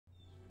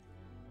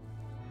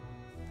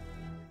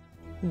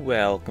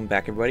Welcome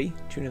back, everybody,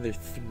 to another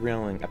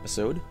thrilling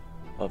episode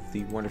of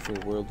the wonderful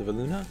world of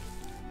Illuna.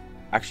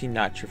 Actually,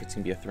 not sure if it's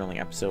going to be a thrilling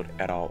episode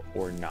at all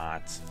or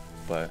not,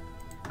 but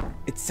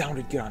it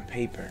sounded good on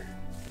paper.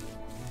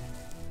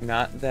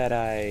 Not that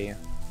I,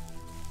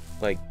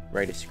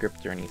 write a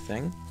script or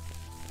anything.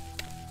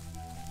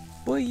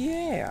 But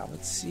yeah,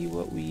 let's see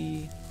what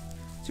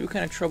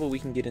kind of trouble we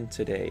can get in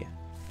today.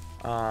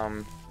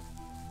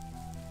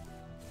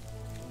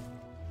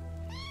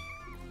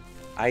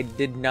 I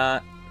did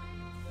not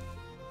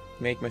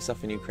make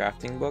myself a new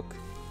crafting book,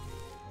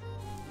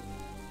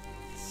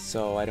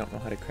 so I don't know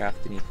how to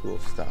craft any cool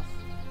stuff.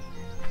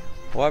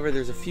 However,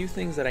 there's a few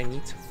things that I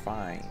need to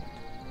find.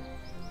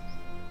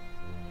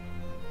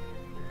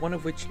 One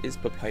of which is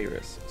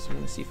papyrus, so I'm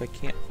going to see if I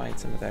can't find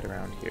some of that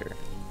around here.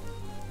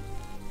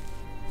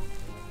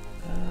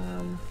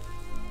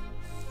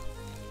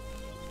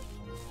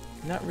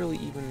 Not really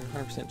even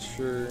 100%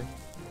 sure.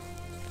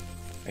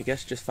 I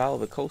guess just follow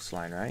the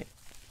coastline, right?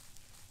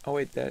 Oh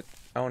wait,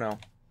 oh no.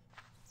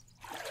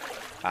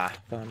 Ah,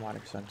 fell in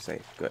water, so I'm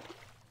safe. Good.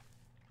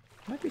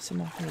 Might be some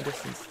off in the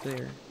distance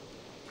there.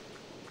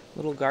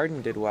 Little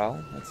garden did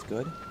well. That's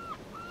good.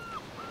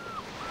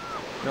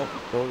 Nope,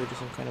 those are just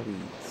some kind of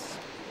weeds.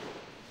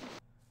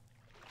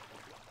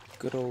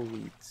 Good old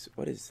weeds.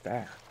 What is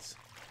that?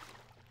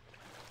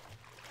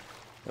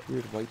 That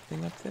weird white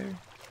thing up there?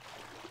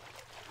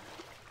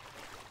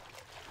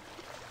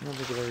 I don't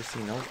think I've ever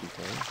seen those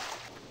before.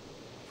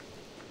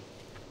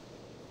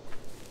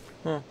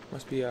 Huh,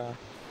 must be a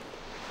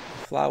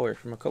flower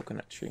from a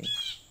coconut tree.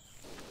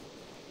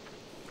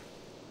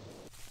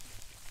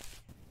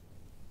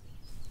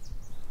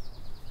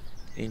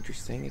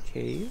 Interesting, a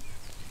cave.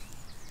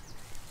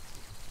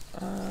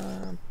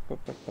 I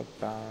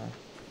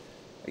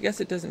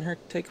guess it doesn't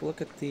hurt to take a look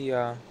at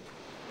the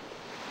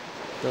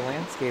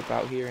landscape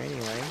out here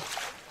anyway,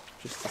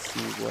 just to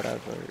see what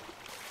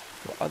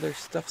other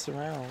stuff's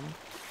around.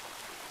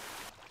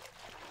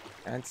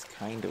 That's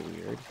kind of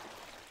weird.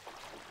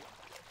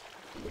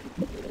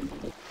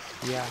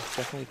 Yeah, it's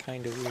definitely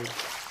kind of weird.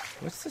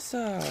 What's this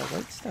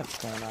white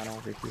stuff going on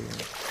over here?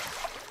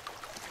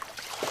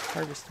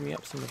 Harvest me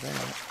up some of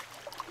that.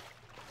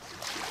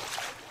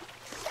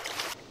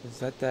 Is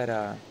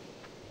that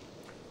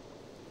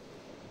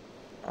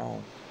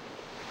oh.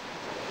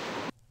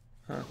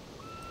 Huh.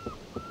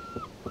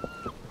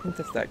 I think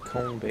that's that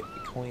coin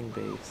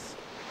base.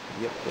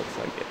 Yep, looks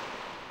like it.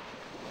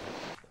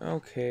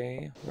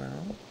 Okay,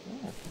 well.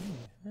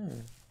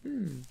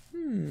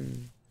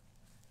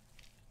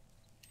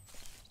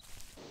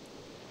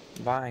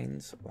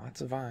 Vines,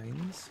 lots of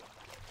vines.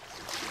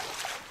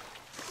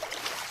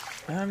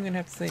 I'm gonna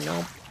have to say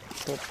no.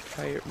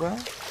 Well,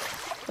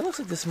 it looks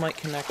like this might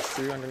connect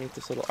through underneath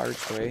this little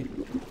archway.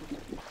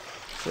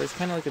 So there's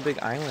kind of like a big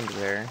island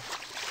there.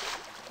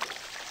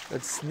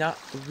 It's not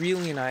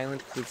really an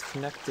island because it's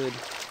connected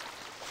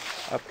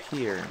up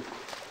here.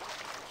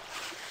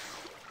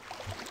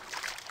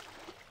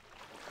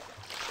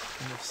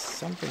 And there's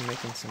something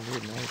making some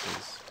weird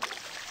noises.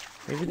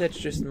 Maybe that's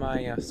just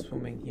my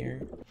swimming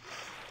here.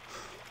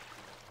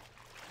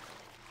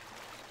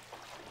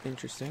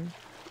 Interesting.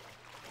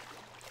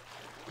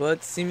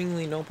 But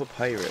seemingly no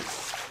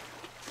papyrus.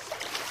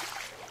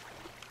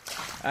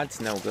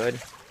 That's no good.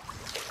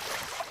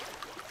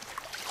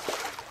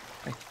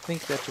 I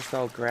think that's just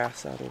all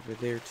grass out over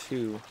there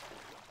too.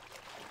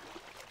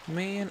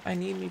 Man, I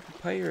need me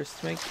papyrus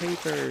to make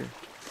paper.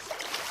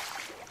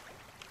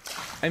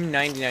 I'm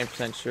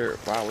 99% sure.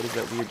 Wow, what is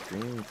that weird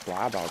green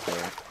blob out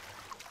there?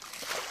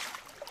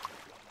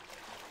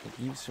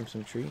 Leaves from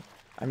some tree.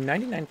 I'm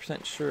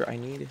 99% sure I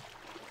need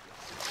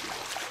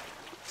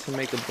to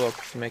make a book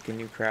to make a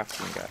new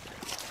crafting guide.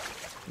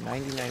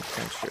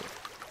 99% sure.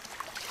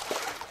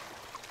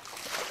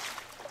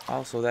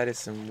 Also, that is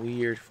some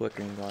weird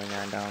flickering going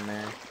on down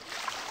there.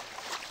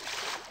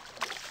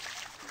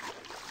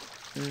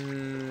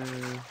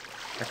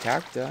 A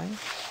cacti? I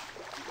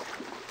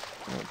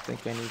don't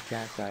think I need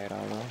cacti at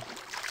all, though.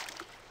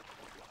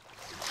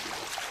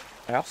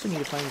 I also need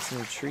to find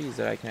some trees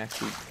that I can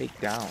actually take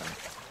down.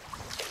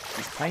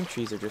 These pine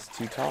trees are just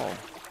too tall.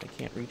 I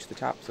can't reach the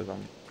tops of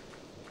them.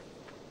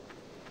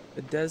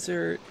 A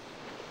desert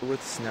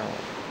with snow.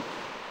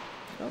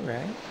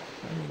 Alright.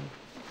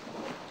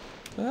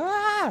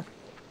 Ah!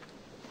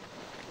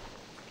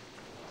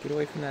 Get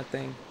away from that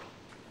thing.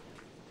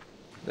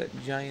 That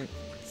giant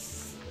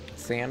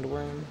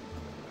sandworm.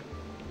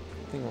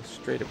 That thing will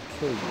straight up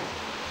kill you.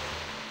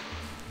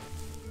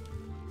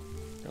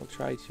 I'll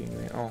try to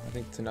anyway. Oh, I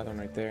think it's another one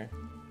right there.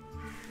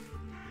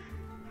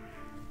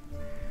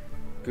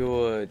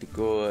 Good,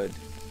 good.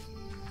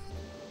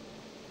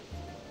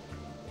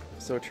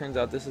 So it turns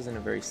out this isn't a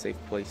very safe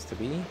place to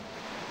be.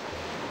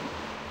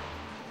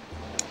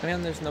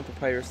 And there's no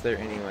papyrus there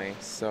anyway,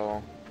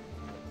 so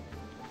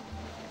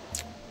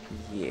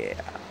yeah.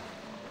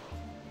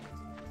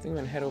 I think I'm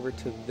gonna head over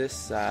to this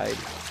side,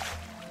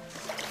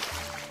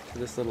 to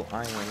this little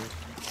island,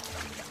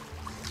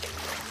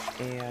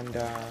 and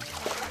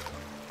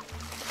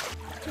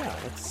yeah,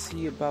 let's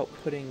see about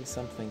putting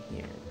something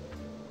here.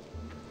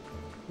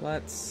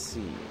 Let's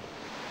see.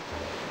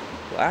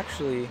 Well,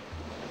 actually,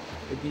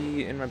 it'd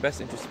be in my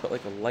best interest to put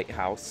like a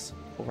lighthouse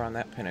over on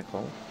that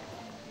pinnacle.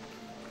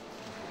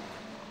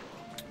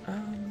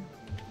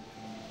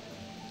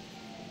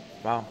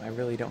 Wow, I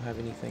really don't have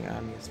anything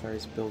on me as far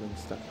as building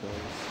stuff goes.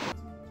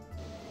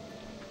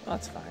 Well,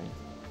 that's fine.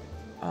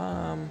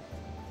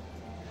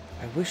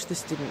 I wish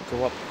this didn't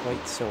go up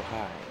quite so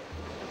high,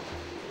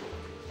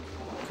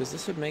 because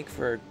this would make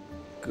for a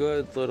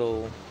good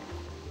little,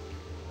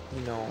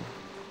 you know,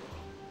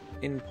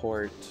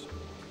 inlet,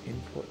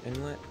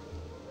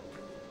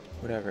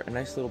 whatever, a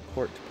nice little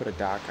port to put a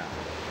dock on,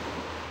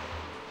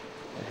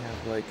 and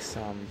have like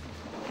some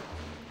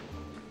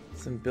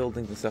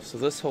buildings and stuff. So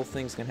this whole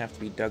thing's gonna have to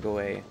be dug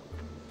away.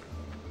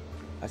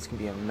 That's gonna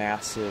be a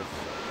massive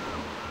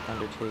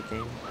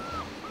undertaking.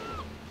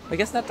 I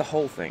guess not the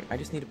whole thing. I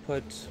just need to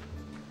put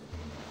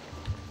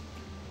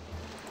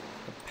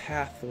a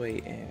pathway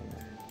in.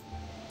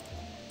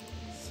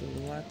 So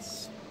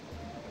let's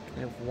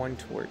have one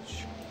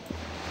torch.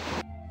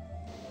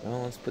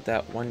 Well, let's put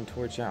that one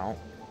torch out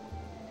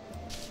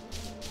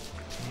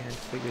and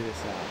figure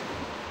this out.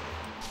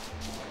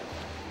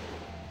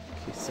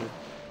 Okay, so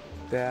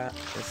that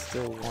is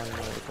still one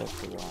way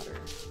above the water.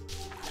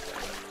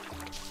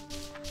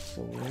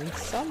 So we need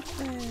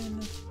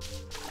something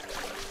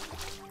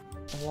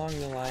along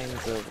the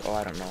lines of, oh,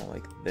 I don't know,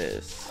 like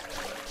this.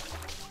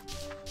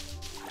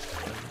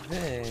 And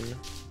then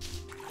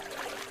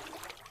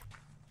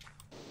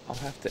I'll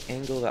have to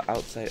angle the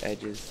outside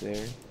edges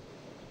there.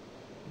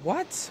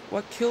 What?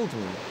 What killed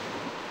me?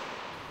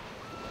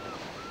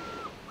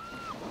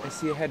 I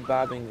see a head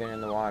bobbing there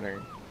in the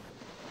water.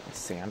 A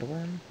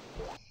sandworm?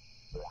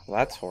 Well,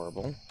 that's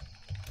horrible.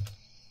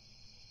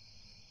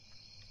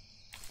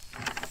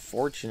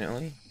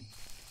 Fortunately,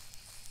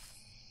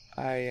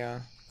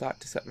 I thought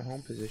to set my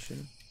home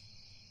position.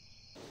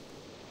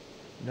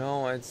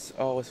 No, it's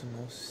one of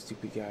those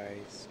stupid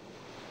guys.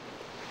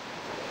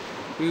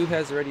 Who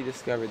has already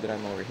discovered that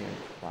I'm over here?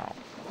 Wow.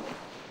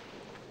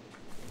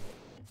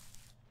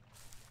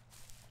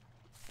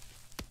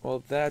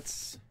 Well,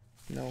 that's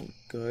no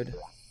good.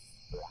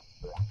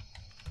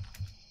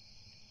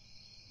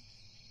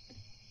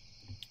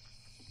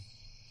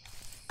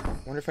 I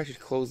wonder if I should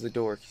close the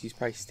door, because he's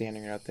probably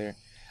standing right out there.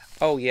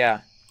 Oh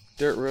yeah,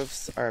 dirt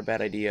roofs are a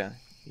bad idea.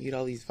 You get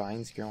all these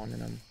vines growing in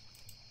them.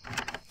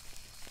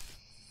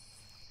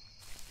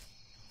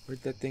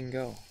 Where'd that thing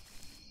go?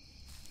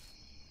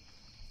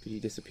 Did he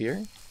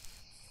disappear?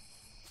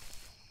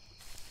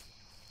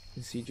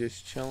 Is he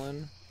just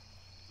chilling?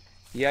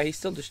 Yeah, he's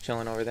still just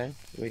chilling over there,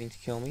 waiting to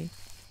kill me.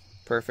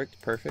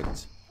 Perfect,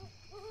 perfect.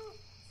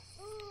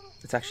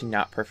 It's actually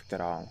not perfect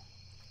at all.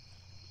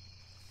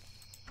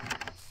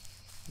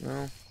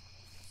 Well.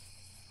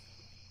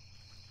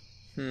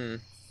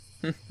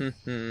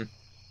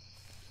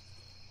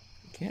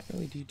 Can't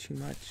really do too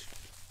much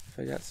if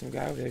I got some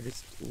guy over there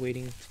just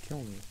waiting to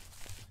kill me.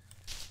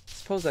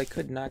 Suppose I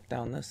could knock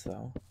down this,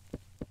 though.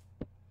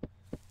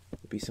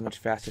 It'd be so much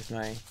faster with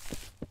my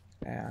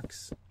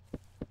axe.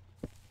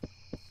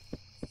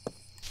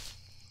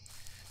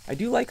 I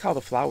do like how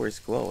the flowers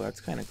glow.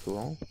 That's kind of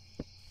cool.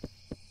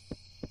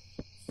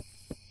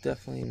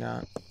 Definitely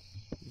not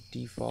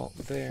default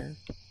there,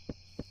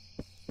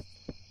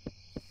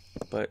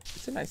 but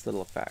it's a nice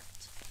little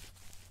effect.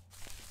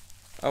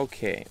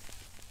 Okay,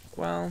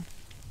 well,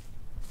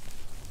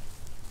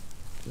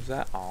 was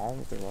that all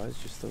there was?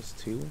 Just those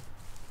two?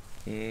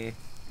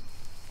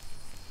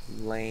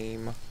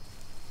 Lame.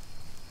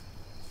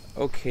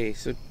 Okay,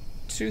 so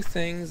two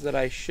things that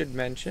I should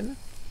mention,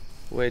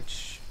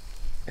 which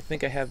I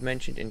think I have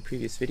mentioned in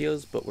previous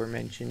videos, but were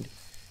mentioned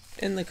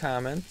in the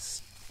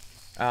comments.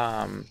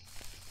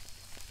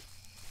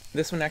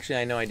 This one actually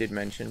I know I did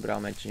mention, but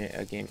I'll mention it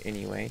again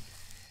anyway.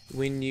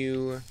 When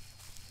you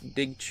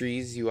dig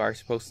trees, you are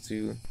supposed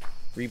to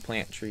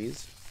replant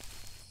trees.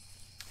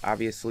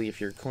 Obviously, if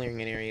you're clearing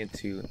an area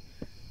to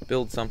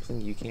build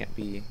something, you can't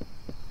be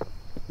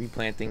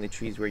replanting the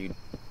trees where you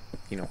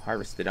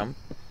harvested them.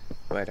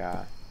 But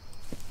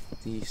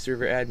the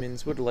server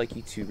admins would like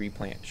you to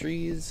replant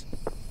trees.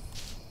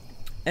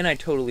 And I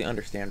totally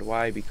understand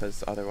why,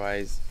 because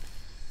otherwise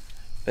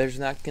there's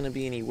not going to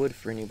be any wood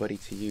for anybody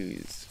to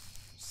use.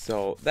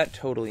 So that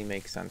totally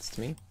makes sense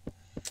to me.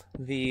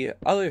 The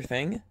other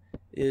thing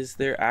is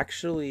there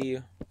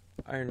actually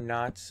are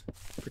not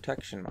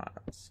protection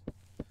mods,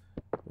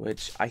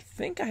 which I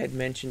think I had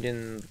mentioned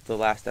in the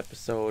last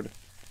episode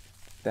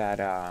that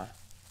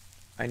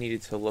I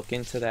needed to look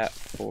into that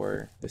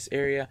for this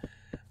area.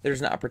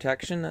 There's not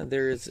protection.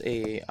 There's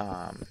a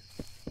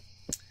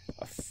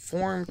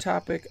forum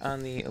topic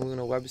on the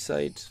Illuna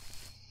website.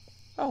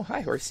 Oh,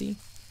 hi, horsey.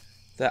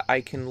 That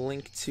I can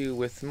link to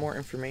with more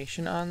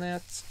information on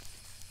that.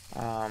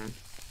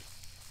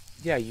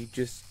 Yeah, you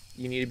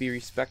need to be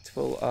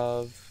respectful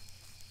of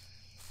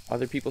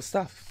other people's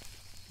stuff,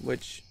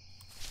 which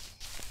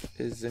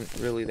isn't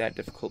really that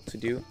difficult to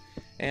do.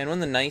 And one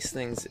of the nice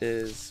things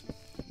is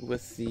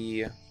with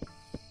the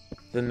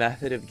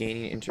method of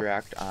gaining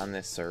interact on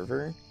this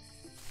server,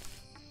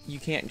 you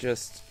can't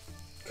just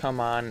come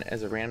on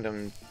as a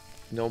random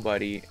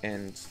nobody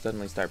and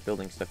suddenly start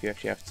building stuff. You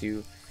actually have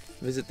to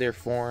visit their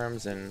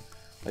forums and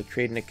like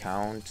create an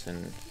account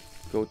and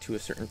go to a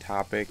certain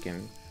topic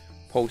and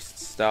post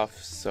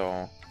stuff.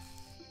 So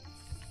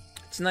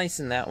it's nice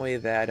in that way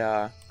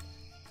that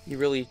you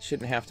really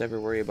shouldn't have to ever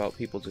worry about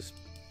people just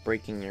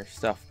breaking your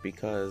stuff,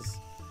 because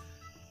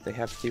they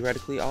have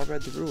theoretically all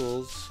read the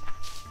rules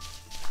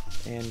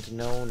and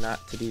know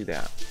not to do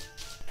that.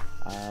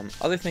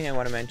 Other thing I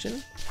want to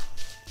mention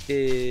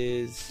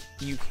is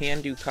you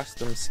can do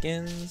custom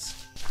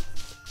skins.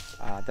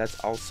 That's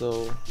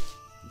also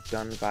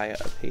done via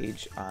a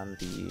page on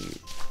the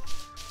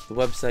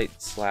website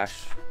slash,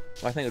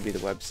 well, I think it would be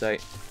the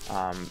website.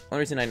 Only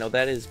reason I know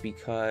that is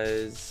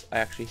because I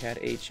actually had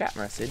a chat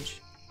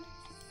message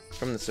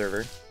from the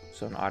server,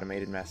 so an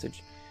automated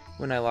message,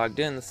 when I logged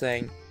in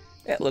saying,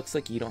 it looks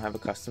like you don't have a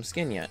custom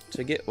skin yet.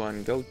 To get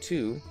one, go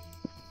to,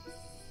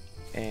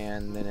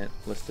 and then it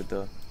listed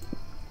the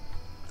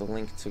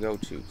link to go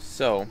to.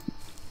 So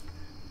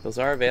those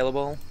are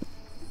available.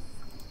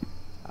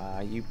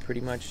 You pretty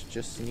much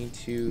just need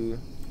to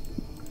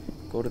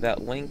go to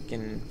that link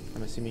and,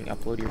 I'm assuming,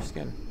 upload your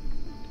skin.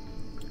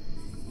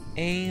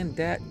 And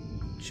that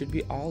should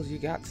be all you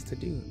got to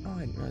do. Oh,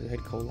 I didn't know they had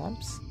coal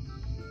lumps.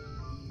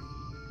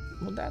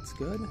 Well, that's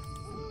good.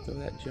 Throw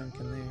that junk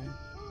in there.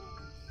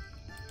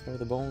 Throw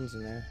the bones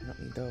in there. I don't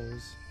need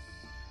those.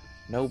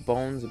 No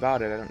bones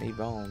about it. I don't need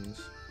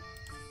bones.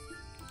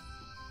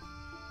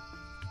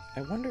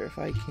 I wonder if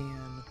I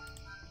can...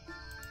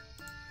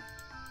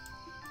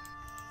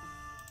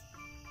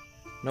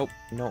 Nope,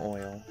 no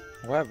oil.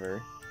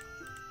 However,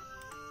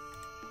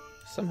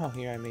 somehow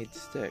here I made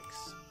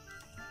sticks.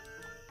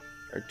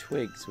 Or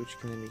twigs, which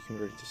can then be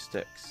converted to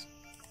sticks.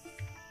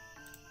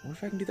 I wonder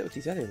if I can do that with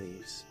these other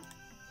leaves.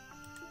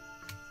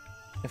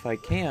 If I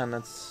can,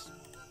 that's...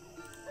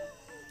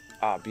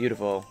 Ah,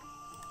 beautiful.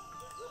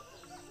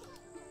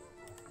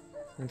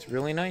 What's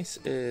really nice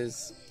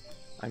is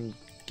I'm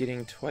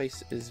getting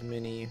twice as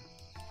many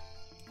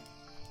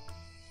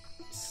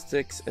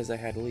sticks as I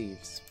had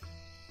leaves.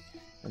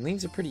 And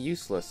leaves are pretty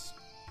useless,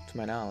 to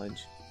my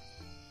knowledge.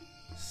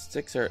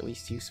 Sticks are at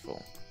least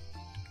useful.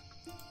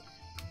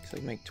 Because I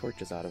can make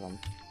torches out of them.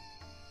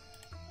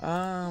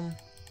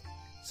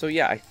 So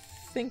yeah, I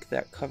think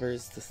that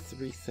covers the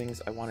 3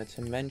 things I wanted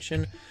to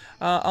mention.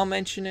 I'll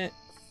mention it,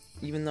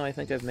 even though I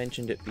think I've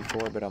mentioned it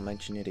before, but I'll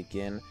mention it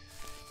again.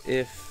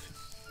 If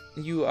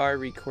you are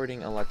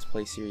recording a Let's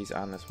Play series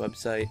on this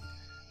website,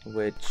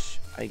 which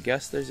I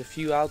guess there's a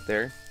few out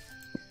there,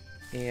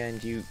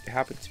 and you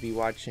happen to be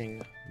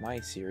watching my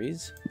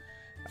series,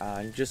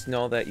 just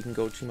know that you can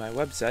go to my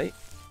website,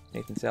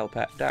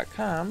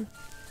 nathansalpat.com,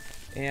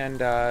 and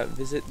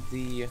visit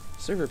the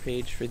server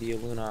page for the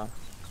Illuna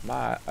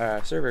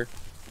server,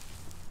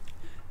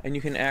 and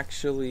you can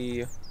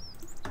actually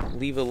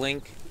leave a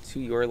link to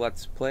your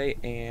Let's Play,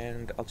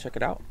 and I'll check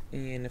it out,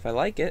 and if I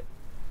like it,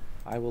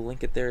 I will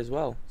link it there as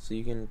well, so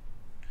you can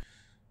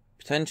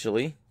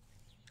potentially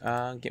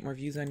get more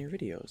views on your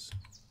videos.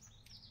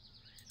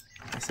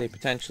 I say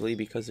potentially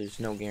because there's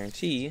no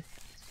guarantee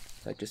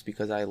that just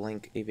because I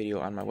link a video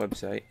on my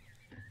website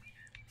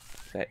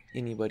that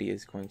anybody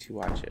is going to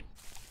watch it.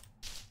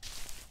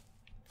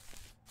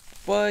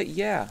 But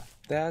yeah,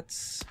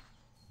 that's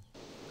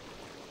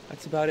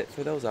about it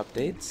for those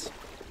updates.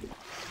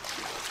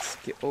 Let's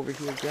get over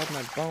here, grab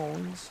my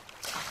bones.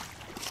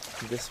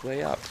 This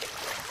way up.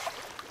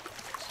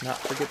 Let's not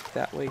forget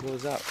that way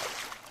goes up.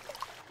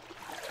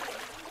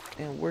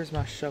 And where's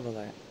my shovel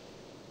at?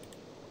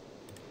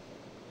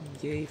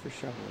 Yay for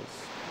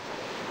shovels.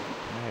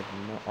 I have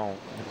no... Oh,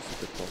 I was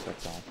super close,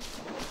 that's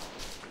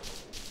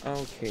all.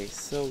 Okay,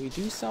 so we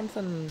do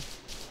something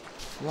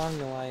along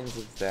the lines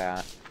of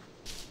that.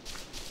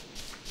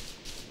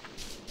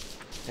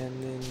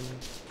 And then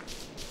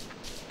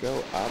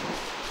go up.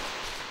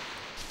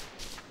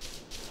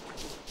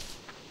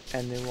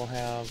 And then we'll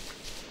have...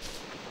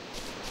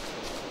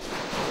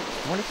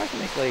 I wonder if I can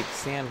make, like,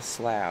 sand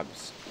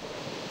slabs.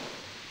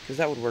 Because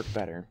that would work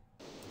better.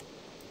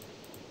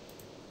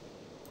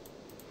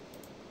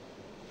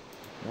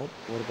 Nope.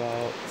 What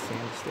about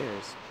sand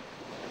stairs?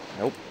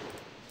 Nope.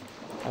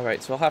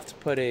 Alright, so I'll have to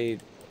put a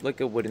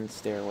wooden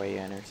stairway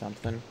in or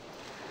something.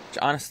 Which,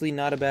 honestly,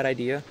 not a bad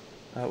idea.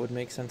 It would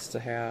make sense to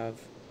have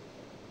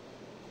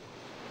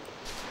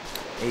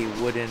a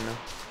wooden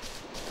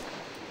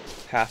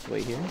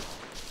pathway here.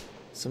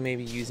 So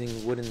maybe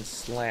using wooden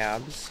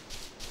slabs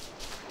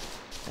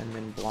and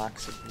then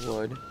blocks of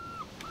wood,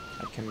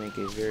 I can make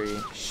a very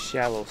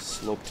shallow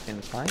sloped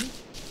incline.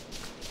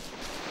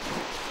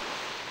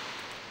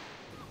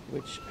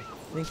 Which I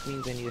think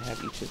means I need to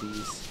have each of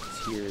these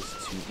tiers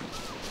 2D.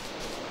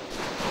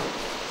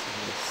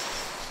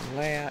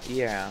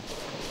 Yeah.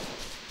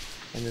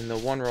 And then the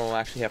one row will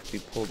actually have to be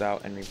pulled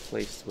out and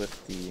replaced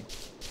with the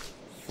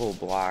full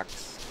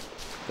blocks.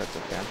 That's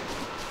okay.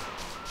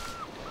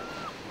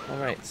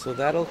 Alright, so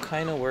that'll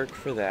kind of work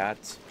for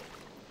that.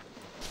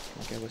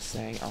 Like I was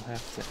saying, I'll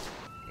have to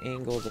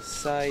angle the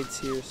sides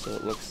here so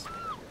it looks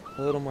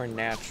a little more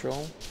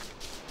natural.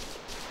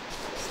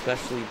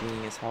 especially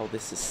being as how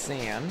this is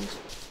sand.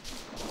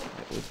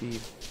 It would be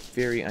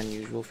very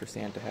unusual for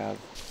sand to have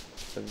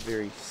a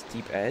very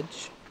steep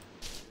edge,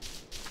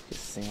 because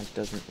sand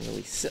doesn't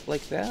really sit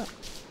like that.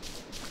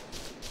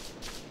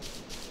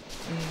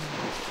 And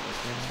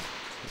like that.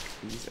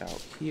 Take these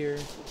out here.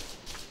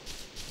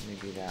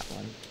 Maybe that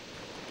one.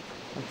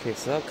 Okay,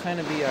 so that'll kind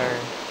of be our...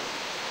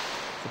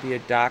 There'll be a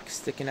dock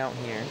sticking out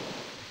here.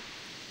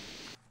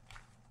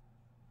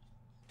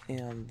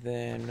 And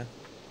then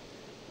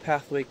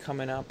pathway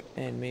coming up,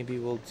 and maybe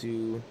we'll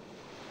do...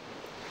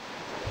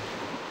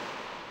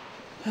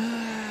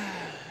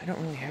 I don't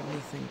really have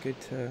anything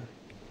good to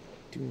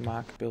do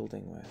mock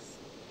building with.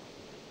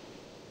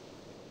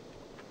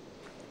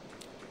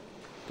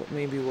 But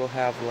maybe we'll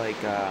have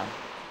like a,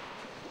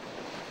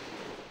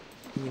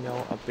 you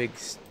know, a big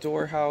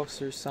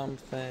storehouse or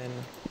something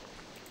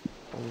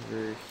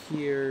over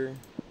here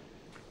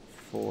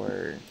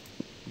for,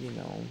 you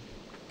know,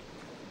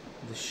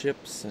 the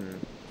ships and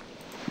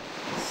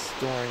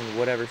storing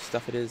whatever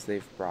stuff it is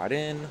they've brought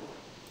in. And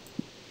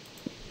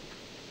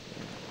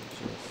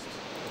just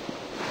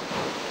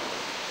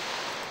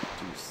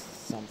do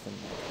something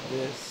like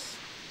this.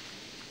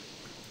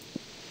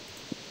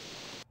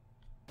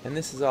 And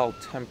this is all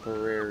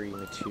temporary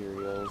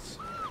materials.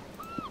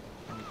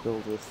 I'll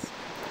build with,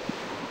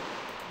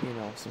 you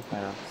know, some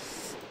kind of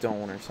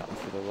stone or something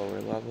for the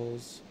lower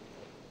levels.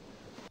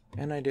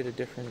 And I did a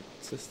different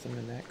system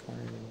in that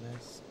corner than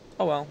this.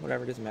 Oh well,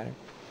 whatever, doesn't matter.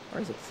 Or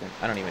is it the same?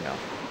 I don't even know.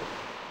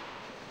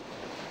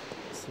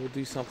 So we'll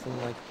do something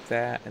like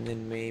that, and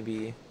then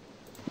maybe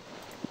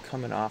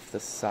coming off the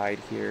side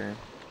here,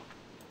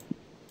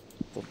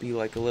 there'll be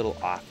like a little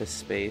office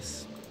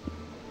space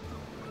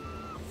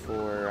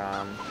for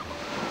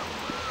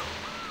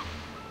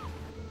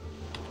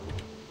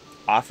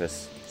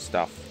office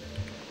stuff.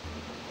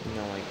 You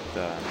know, like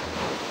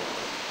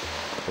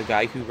the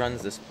guy who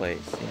runs this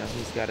place. You know,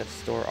 he's got to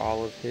store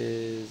all of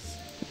the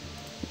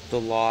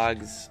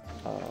logs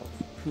of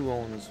who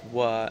owns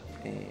what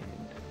and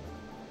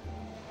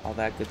all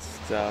that good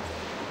stuff.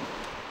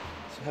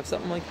 So have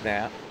something like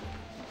that.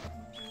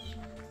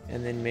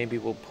 And then maybe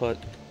we'll put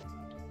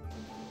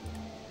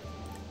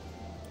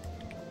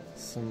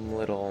some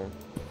little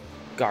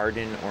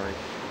garden or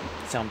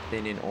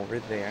something in over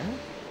there.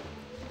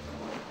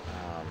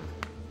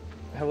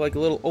 Have like a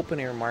little open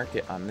air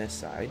market on this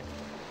side.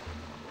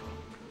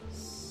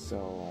 So,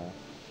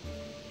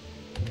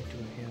 what do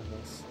I have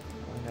this?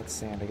 Oh, I got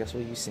sand. I guess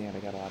we'll use sand. I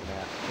got a lot of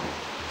that.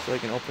 So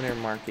like an open air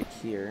market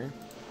here.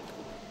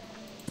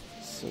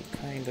 So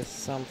kind of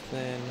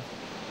something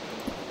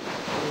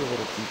a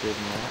little deeper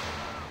than that.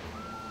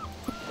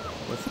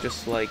 With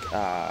just like,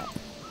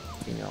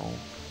 you know,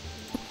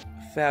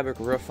 a fabric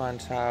roof on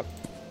top.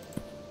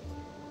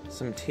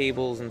 Some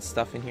tables and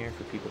stuff in here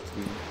for people to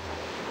be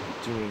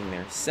doing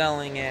their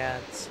selling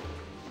at.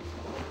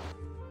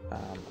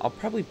 I'll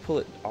probably pull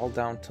it all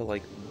down to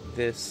like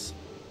this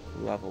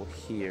level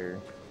here.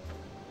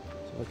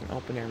 So like an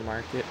open air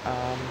market.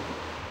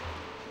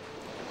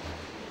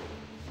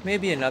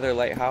 Maybe another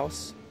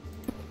lighthouse,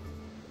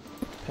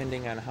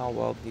 depending on how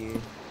well the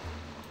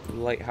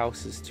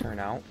lighthouses turn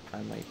out.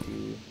 I might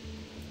do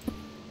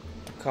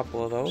a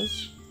couple of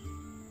those.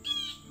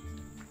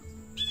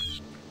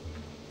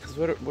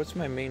 Because what's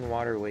my main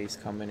waterways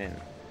coming in?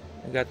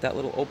 I got that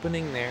little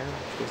opening there,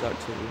 which goes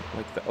out to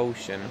like the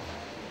ocean.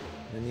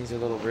 And these are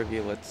little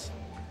rivulets.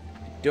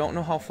 I don't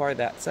know how far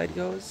that side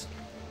goes.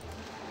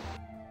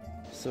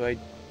 So I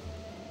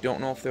don't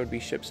know if there would be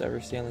ships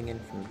ever sailing in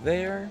from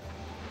there.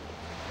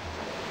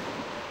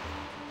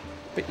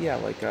 But yeah,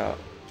 like a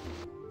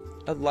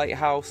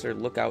lighthouse or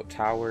lookout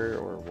tower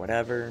or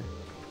whatever.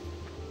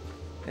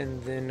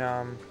 And then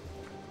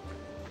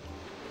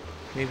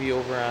maybe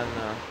over on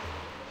the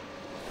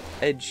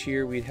edge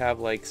here we'd have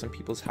like some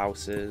people's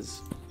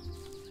houses.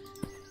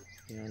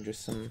 You know,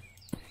 just some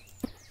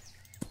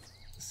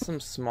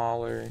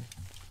smaller,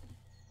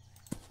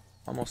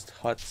 almost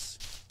huts,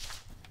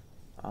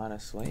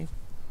 honestly.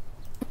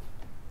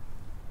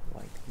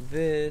 Like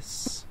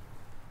this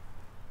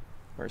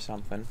or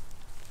something.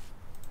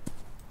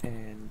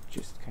 And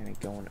just kind of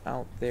going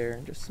out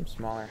there, just some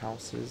smaller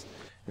houses.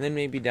 And then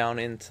maybe down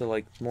into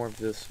like more of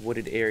this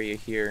wooded area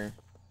here.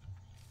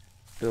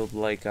 Build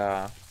like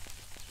a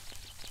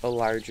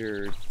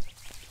larger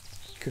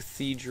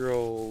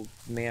cathedral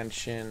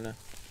mansion,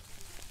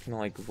 kind of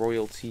like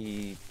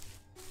royalty,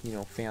 you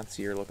know,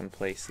 fancier looking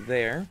place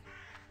there.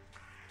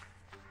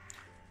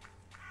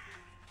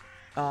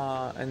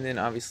 And then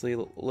obviously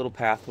little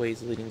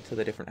pathways leading to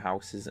the different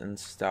houses and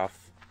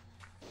stuff.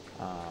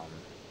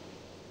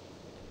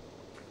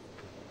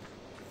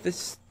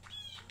 This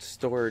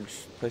storage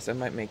place I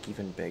might make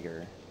even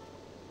bigger.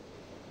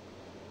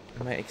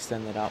 I might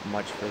extend it out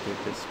much further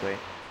this way.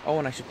 Oh,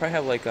 and I should probably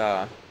have like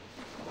a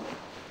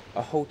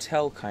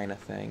hotel kind of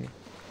thing.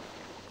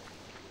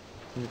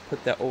 And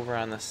put that over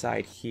on the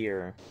side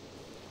here.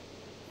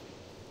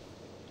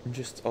 And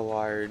just a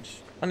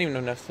large... I don't even know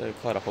necessarily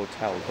call it a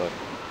hotel, but...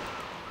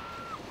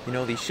 You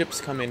know, these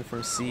ships come in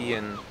from sea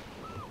and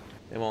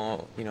They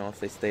won't, you know, if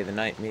they stay the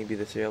night, maybe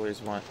the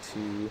sailors want to,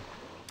 you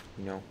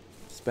know,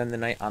 spend the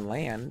night on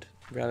land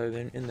rather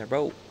than in their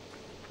boat.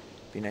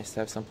 Be nice to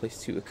have some place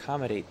to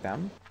accommodate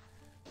them.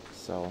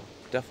 So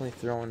definitely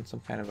throw in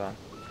some kind of a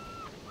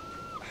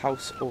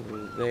house over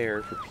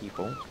there for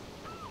people.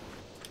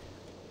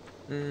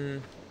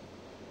 Then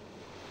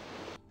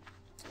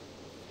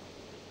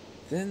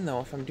though,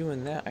 if I'm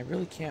doing that, I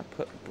really can't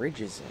put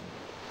bridges in.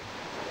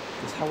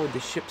 Because how would the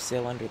ship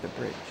sail under the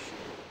bridge?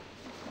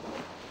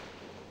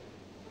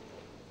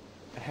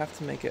 I'd have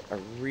to make it a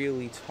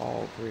really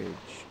tall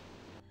bridge.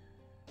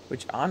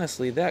 Which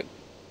honestly, that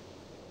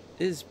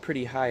is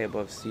pretty high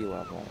above sea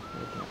level. 1,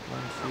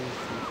 2,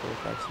 3,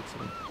 4, 5, 6,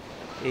 7,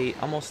 8,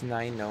 almost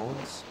 9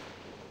 nodes.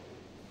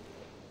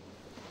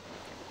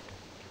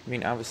 I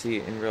mean, obviously,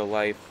 in real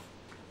life,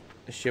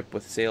 a ship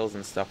with sails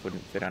and stuff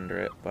wouldn't fit under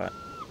it, but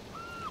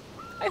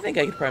I think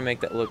I could probably make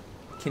that look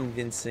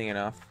convincing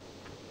enough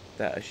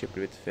that a ship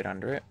would fit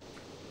under it.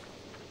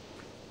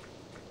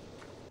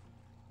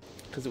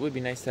 Because it would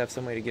be nice to have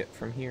some way to get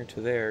from here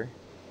to there.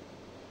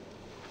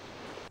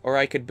 Or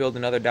I could build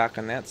another dock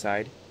on that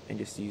side and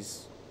just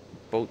use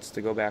boats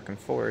to go back and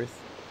forth,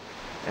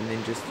 and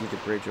then just do the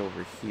bridge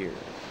over here.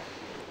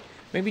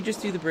 Maybe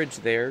just do the bridge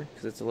there,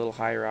 because it's a little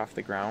higher off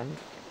the ground,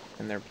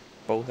 and they're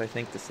both, I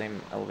think, the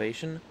same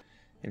elevation,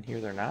 and here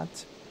they're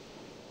not.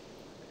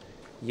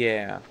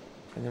 Yeah,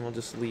 and then we'll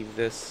just leave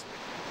this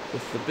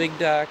with the big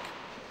dock,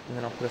 and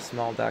then I'll put a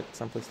small dock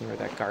someplace near where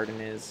that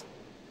garden is.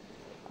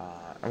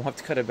 I'll have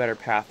to cut a better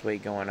pathway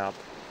going up,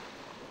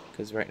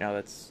 because right now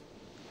that's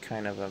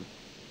kind of a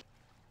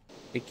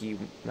icky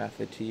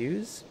method to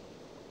use.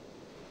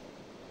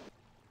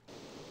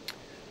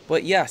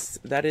 But yes,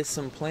 that is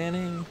some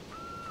planning,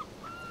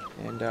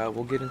 and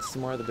we'll get into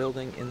some more of the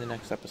building in the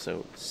next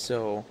episode.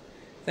 So,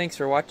 thanks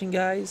for watching,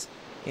 guys,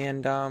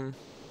 and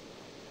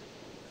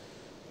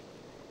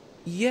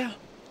yeah,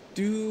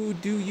 do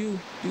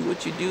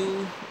what you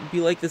do. Be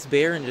like this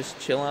bear and just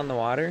chill on the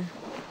water.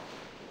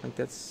 Like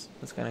that's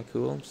kind of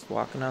cool. Just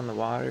walking on the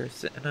water,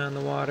 sitting on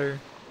the water.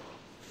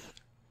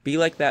 Be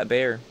like that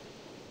bear.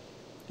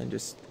 And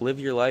just live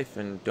your life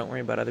and don't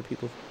worry about other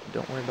people.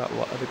 Don't worry about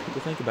what other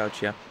people think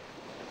about you.